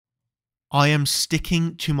I am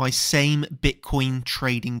sticking to my same Bitcoin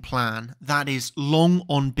trading plan. That is long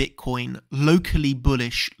on Bitcoin, locally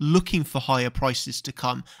bullish, looking for higher prices to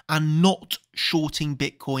come, and not shorting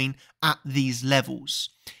Bitcoin at these levels.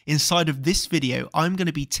 Inside of this video, I'm going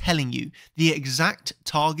to be telling you the exact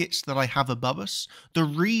targets that I have above us, the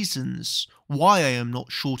reasons why I am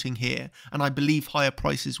not shorting here, and I believe higher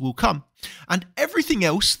prices will come, and everything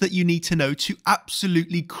else that you need to know to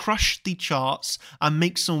absolutely crush the charts and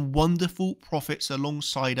make some wonderful profits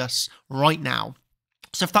alongside us right now.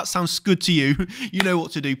 So if that sounds good to you, you know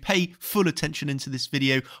what to do. Pay full attention into this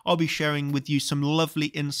video. I'll be sharing with you some lovely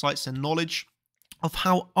insights and knowledge of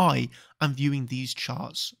how I am viewing these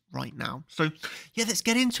charts right now. So yeah, let's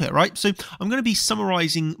get into it, right? So I'm going to be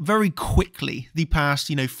summarizing very quickly the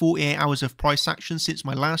past, 48 hours of price action since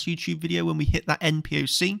my last YouTube video when we hit that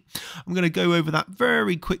NPOC. I'm going to go over that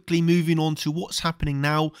very quickly, moving on to what's happening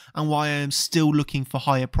now and why I am still looking for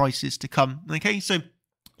higher prices to come. Okay, so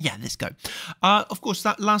yeah, let's go. Of course,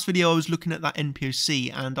 that last video I was looking at that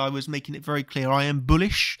NPOC and I was making it very clear I am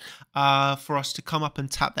bullish for us to come up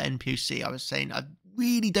and tap that NPOC. I was saying I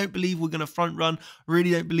really don't believe we're going to front run, really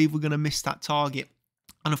don't believe we're going to miss that target.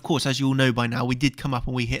 And of course, as you all know by now, we did come up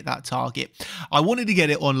and we hit that target. I wanted to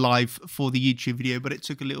get it on live for the YouTube video, but it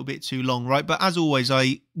took a little bit too long, right? But as always,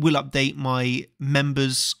 I will update my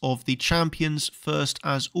members of the champions first,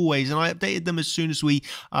 as always. And I updated them as soon as we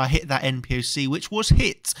hit that NPOC, which was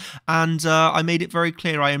hit. And I made it very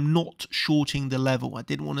clear I am not shorting the level. I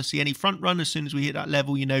didn't want to see any front run as soon as we hit that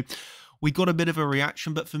level. We got a bit of a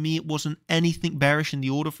reaction, but for me, it wasn't anything bearish in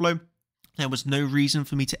the order flow. There was no reason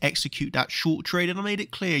for me to execute that short trade, and I made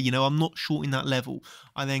it clear, I'm not shorting that level.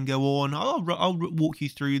 I then go on, I'll walk you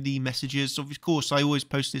through the messages. Of course, I always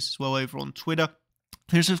post this as well over on Twitter.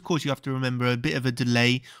 There's, of course, you have to remember a bit of a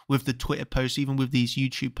delay with the Twitter posts, even with these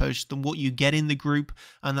YouTube posts, than what you get in the group,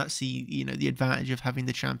 and that's the advantage of having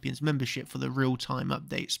the Champions membership for the real-time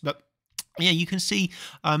updates. But yeah, you can see,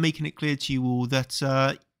 making it clear to you all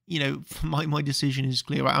that my decision is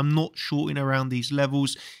clear. I'm not shorting around these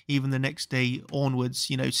levels. Even the next day onwards,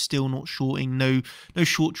 still not shorting. No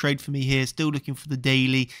short trade for me here. Still looking for the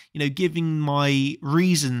daily. Giving my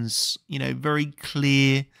reasons, very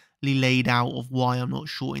clearly laid out of why I'm not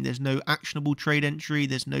shorting. There's no actionable trade entry.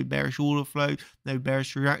 There's no bearish order flow. No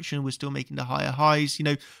bearish reaction. We're still making the higher highs.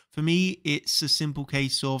 For me, it's a simple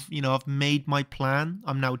case of, I've made my plan.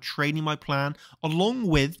 I'm now trading my plan along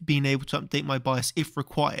with being able to update my bias if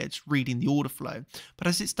required, reading the order flow. But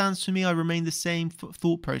as it stands for me, I remain the same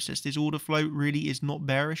thought process. This order flow really is not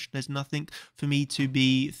bearish. There's nothing for me to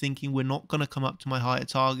be thinking we're not going to come up to my higher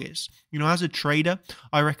targets. As a trader,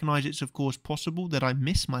 I recognize it's of course possible that I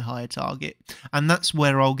miss my higher target. And that's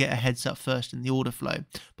where I'll get a heads up first in the order flow.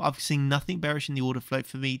 But I've seen nothing bearish in the order flow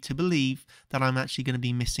for me to believe that I'm actually going to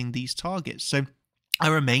be missing these targets. So I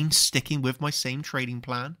remain sticking with my same trading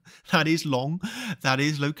plan. That is long, that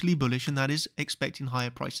is locally bullish, and that is expecting higher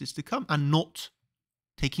prices to come and not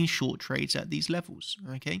taking short trades at these levels.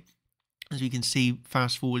 Okay. As you can see,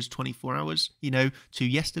 fast forwards 24 hours, to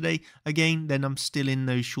yesterday again, then I'm still in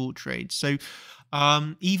those short trades. So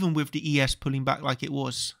even with the ES pulling back like it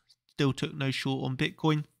was, still took no short on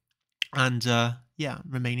Bitcoin. And yeah,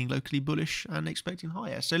 remaining locally bullish and expecting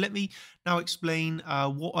higher. So let me now explain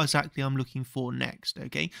what exactly I'm looking for next,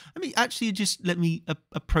 okay? Let me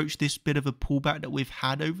approach this bit of a pullback that we've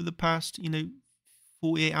had over the past,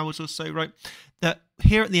 48 hours or so, right? That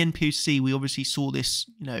here at the NPOC, we obviously saw this,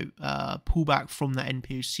 pullback from that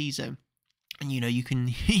NPOC zone. And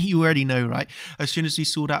you already know, right? As soon as we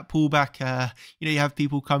saw that pullback, you have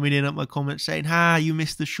people coming in at my comments saying, you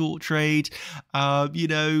missed the short trade,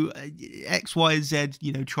 X, Y, and Z,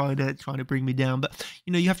 trying to bring me down. But,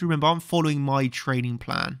 you have to remember, I'm following my trading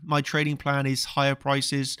plan. My trading plan is higher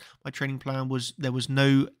prices. My trading plan was, there was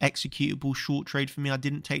no executable short trade for me. I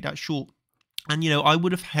didn't take that short. And, I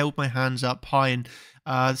would have held my hands up high and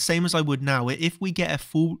same as I would now. If we get a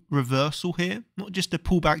full reversal here, not just a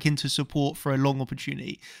pullback into support for a long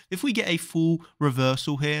opportunity, if we get a full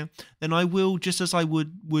reversal here, then I will, just as I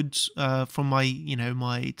would from my,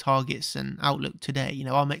 my targets and outlook today,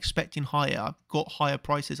 I'm expecting higher. I've got higher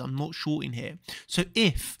prices. I'm not shorting here. So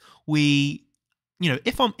if we,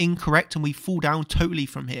 if I'm incorrect and we fall down totally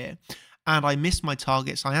from here, and I miss my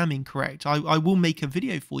targets, I am incorrect. I will make a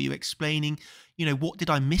video for you explaining, what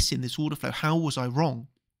did I miss in this order flow? How was I wrong?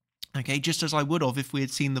 Okay, just as I would have if we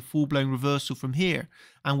had seen the full-blown reversal from here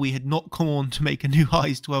and we had not come on to make a new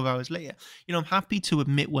highs 12 hours later. I'm happy to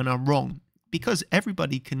admit when I'm wrong, because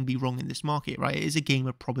everybody can be wrong in this market, right? It is a game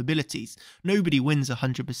of probabilities. Nobody wins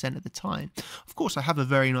 100% of the time. Of course, I have a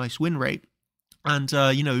very nice win rate. And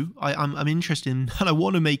you know, I'm interested in, and I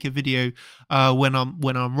want to make a video when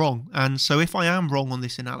I'm wrong. And so if I am wrong on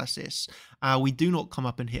this analysis, we do not come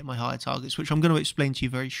up and hit my higher targets, which I'm going to explain to you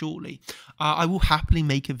very shortly. I will happily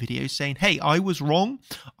make a video saying, hey, I was wrong.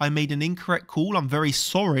 I made an incorrect call. I'm very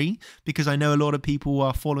sorry, because I know a lot of people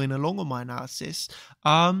are following along on my analysis.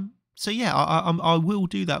 So yeah, I will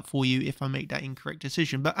do that for you if I make that incorrect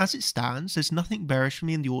decision. But as it stands, there's nothing bearish for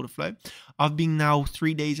me in the order flow. I've been now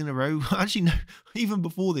 3 days in a row. Actually, no, even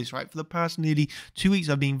before this, right? For the past nearly 2 weeks,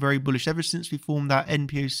 I've been very bullish ever since we formed that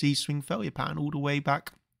NPOC swing failure pattern all the way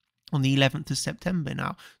back on the 11th of September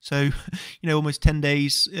now. So, you know, almost 10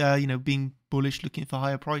 days, you know, being bullish, looking for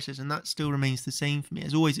higher prices, and that still remains the same for me.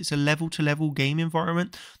 As always, it's a level-to-level game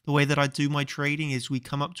environment. The way that I do my trading is we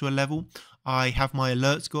come up to a level, I have my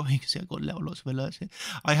alerts go. You can see I've got lots of alerts here.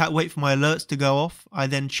 I wait for my alerts to go off. I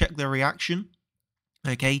then check the reaction.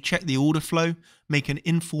 Okay, check the order flow, make an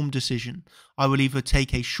informed decision. I will either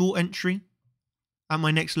take a short entry at my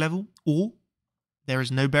next level, or there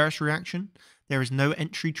is no bearish reaction. There is no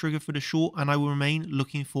entry trigger for the short, and I will remain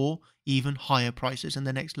looking for even higher prices in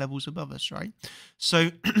the next levels above us, right? So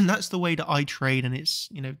that's the way that I trade, and it's,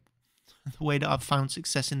 you know, the way that I've found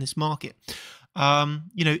success in this market.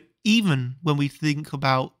 You know, even when we think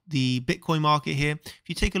about the Bitcoin market here, if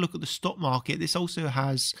you take a look at the stock market, this also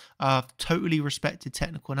has totally respected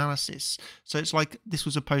technical analysis. So it's like, this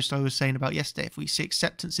was a post I was saying about yesterday. If we see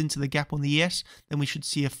acceptance into the gap on the ES, then we should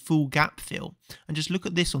see a full gap fill. And just look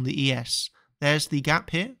at this on the ES. There's the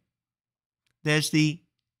gap here. There's the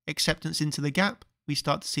acceptance into the gap. We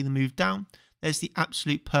start to see the move down. There's the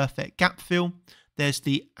absolute perfect gap fill. There's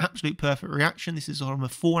the absolute perfect reaction. This is on a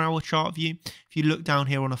 4-hour chart view. If you look down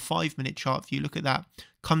here on a 5-minute chart view, look at that.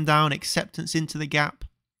 Come down, acceptance into the gap.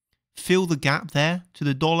 Fill the gap there to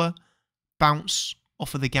the dollar. Bounce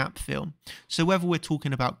off of the gap fill. So whether we're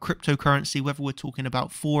talking about cryptocurrency, whether we're talking about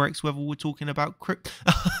Forex, whether we're talking about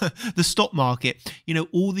the stock market, you know,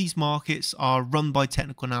 all these markets are run by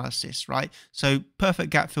technical analysis, right? So perfect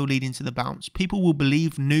gap fill leading to the bounce. People will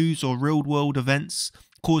believe news or real world events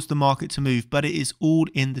cause the market to move, but it is all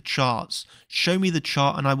in the charts. Show me the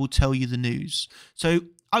chart and I will tell you the news. So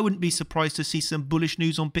I wouldn't be surprised to see some bullish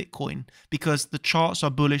news on Bitcoin, because the charts are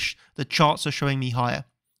bullish. The charts are showing me higher.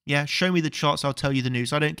 Yeah, show me the charts, I'll tell you the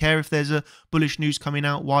news. I don't care if there's a bullish news coming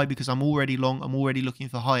out. Why? Because I'm already long. I'm already looking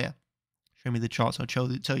for higher. Show me the charts, I'll tell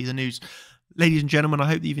you the news. Ladies and gentlemen, I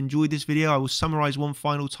hope that you've enjoyed this video. I will summarize one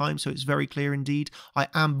final time so it's very clear indeed. I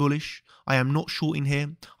am bullish. I am not shorting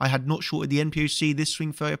here. I had not shorted the NPOC, this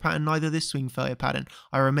swing failure pattern, neither this swing failure pattern.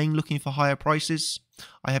 I remain looking for higher prices.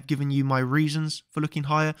 I have given you my reasons for looking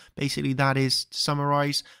higher. Basically, that is, to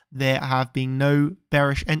summarize, there have been no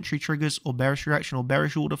bearish entry triggers or bearish reaction or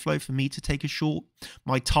bearish order flow for me to take a short.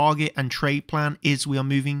 My target and trade plan is we are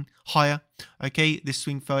moving higher. Okay, this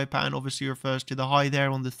swing failure pattern obviously refers to the high there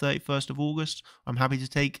on the 31st of August. I'm happy to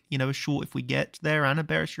take, you know, a short if we get there, and a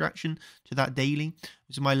bearish reaction to that daily.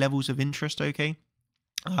 These are my levels of interest, okay?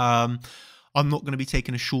 I'm not going to be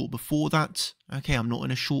taking a short before that. Okay, I'm not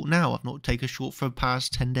in a short now. I've not taken a short for the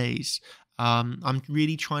past 10 days. I'm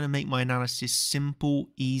really trying to make my analysis simple,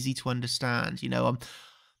 easy to understand. You know,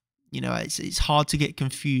 it's hard to get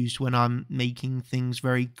confused when I'm making things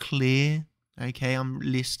very clear. Okay, I'm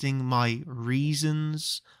listing my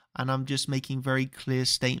reasons, and I'm just making very clear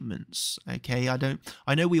statements. Okay,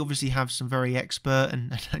 I know we obviously have some very expert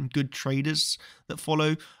and good traders that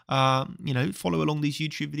follow along these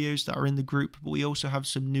YouTube videos that are in the group, but we also have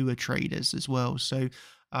some newer traders as well. So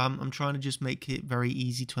I'm trying to just make it very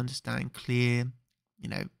easy to understand, clear. You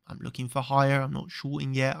know, I'm looking for higher. I'm not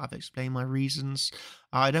shorting yet. I've explained my reasons.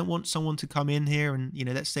 I don't want someone to come in here and, you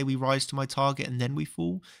know, let's say we rise to my target and then we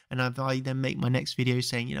fall. And I then make my next video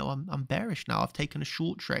saying, you know, I'm bearish now. I've taken a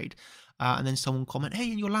short trade. And then someone comment,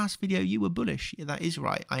 hey, in your last video, you were bullish. Yeah, that is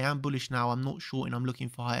right. I am bullish now. I'm not shorting. I'm looking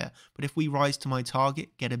for higher. But if we rise to my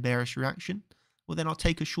target, get a bearish reaction, well, then I'll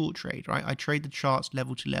take a short trade, right? I trade the charts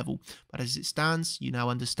level to level. But as it stands, you now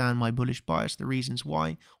understand my bullish bias, the reasons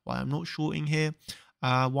why I'm not shorting here.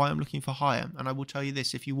 Why I'm looking for higher. And I will tell you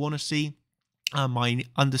this, if you want to see my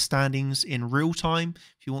understandings in real time,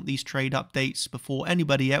 if you want these trade updates before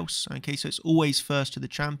anybody else, okay, so it's always first to the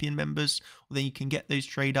champion members, or then you can get those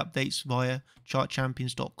trade updates via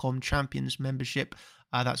chartchampions.com champions membership.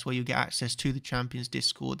 That's where you get access to the Champions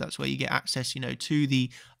Discord. That's where you get access, you know, to the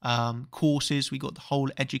courses. We got the whole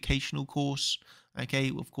educational course.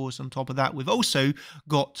 Okay, of course, on top of that, we've also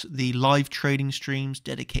got the live trading streams,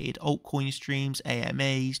 dedicated altcoin streams,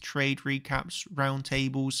 AMAs, trade recaps,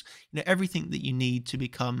 roundtables, you know, everything that you need to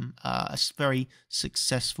become a very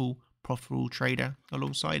successful, profitable trader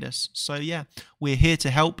alongside us. So yeah, we're here to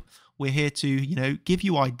help. We're here to, give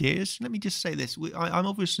you ideas. Let me just say this. I'm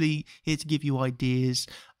obviously here to give you ideas,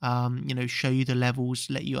 show you the levels,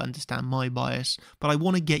 let you understand my bias. But I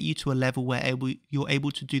want to get you to a level where you're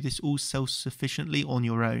able to do this all self-sufficiently on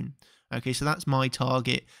your own. Okay, so that's my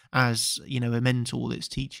target as, a mentor that's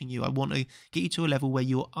teaching you. I want to get you to a level where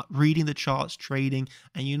you're reading the charts, trading,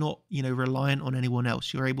 and you're not, reliant on anyone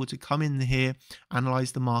else. You're able to come in here,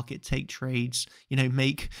 analyze the market, take trades,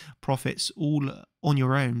 make profits all on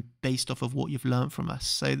your own based off of what you've learned from us.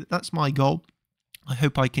 So that's my goal. I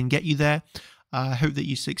hope I can get you there. I hope that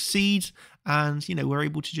you succeed, and we're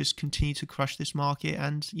able to just continue to crush this market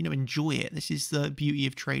and enjoy it. This is the beauty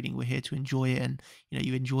of trading. We're here to enjoy it, and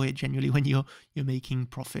you enjoy it genuinely when you're making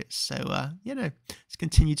profits. So let's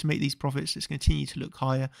continue to make these profits. Let's continue to look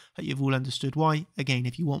higher. Hope you've all understood why. Again,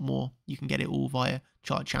 if you want more, you can get it all via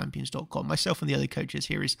chartchampions.com. Myself and the other coaches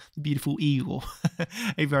here is the beautiful Eagle,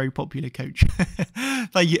 a very popular coach.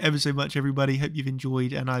 Thank you ever so much, everybody. Hope you've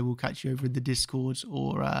enjoyed, and I will catch you over in the Discord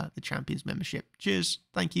or the Champions membership. Cheers,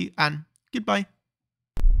 thank you, and goodbye.